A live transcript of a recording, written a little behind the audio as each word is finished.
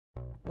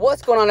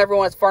What's going on,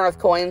 everyone? It's Far North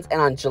Coins, and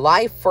on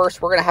July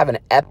 1st, we're going to have an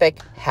epic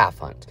half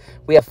hunt.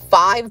 We have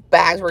 5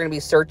 bags we're going to be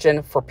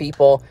searching for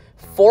people.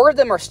 4 of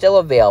them are still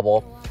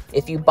available.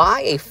 If you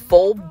buy a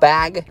full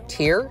bag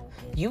tier,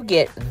 you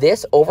get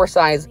this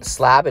oversized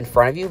slab in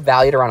front of you,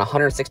 valued around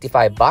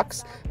 165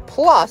 bucks.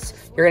 Plus,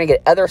 you're going to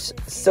get other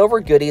silver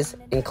goodies,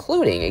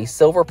 including a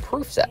silver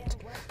proof set.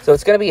 So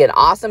it's going to be an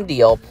awesome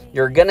deal.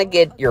 You're going to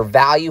get your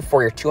value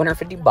for your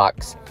 250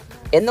 bucks.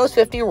 In those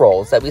 50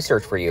 rolls that we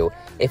search for you,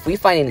 if we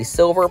find any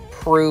silver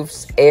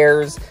proofs,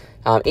 airs,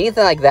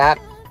 anything like that,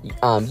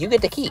 you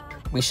get to keep.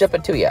 We ship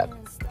it to you.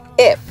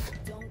 If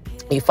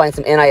you find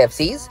some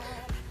NIFCs,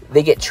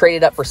 they get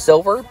traded up for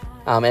silver,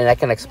 and I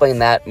can explain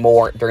that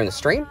more during the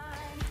stream.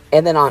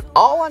 And then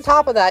on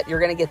top of that,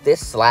 you're going to get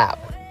this slab,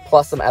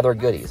 plus some other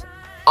goodies.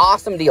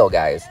 Awesome deal,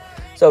 guys.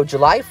 So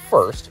July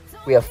 1st,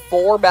 we have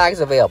 4 bags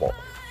available.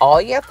 All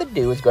you have to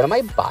do is go to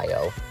my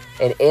bio,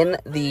 and in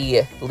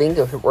the link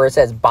where it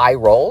says buy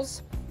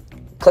rolls,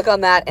 click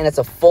on that, and it's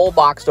a full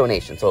box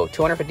donation, so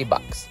 250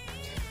 bucks.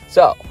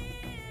 So,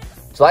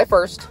 July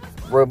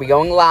 1st, we'll be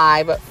going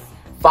live,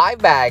 5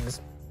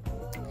 bags.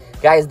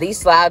 Guys, these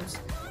slabs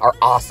are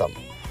awesome.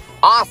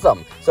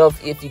 Awesome! So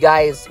if you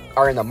guys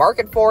are in the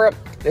market for it,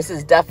 this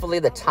is definitely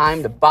the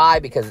time to buy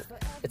because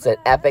it's an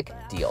epic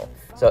deal.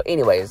 So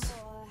anyways,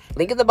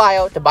 link in the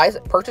bio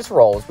to purchase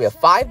rolls. We have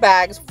 5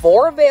 bags,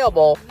 4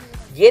 available.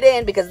 Get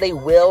in because they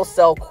will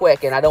sell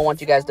quick, and I don't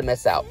want you guys to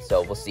miss out.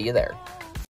 So we'll see you there.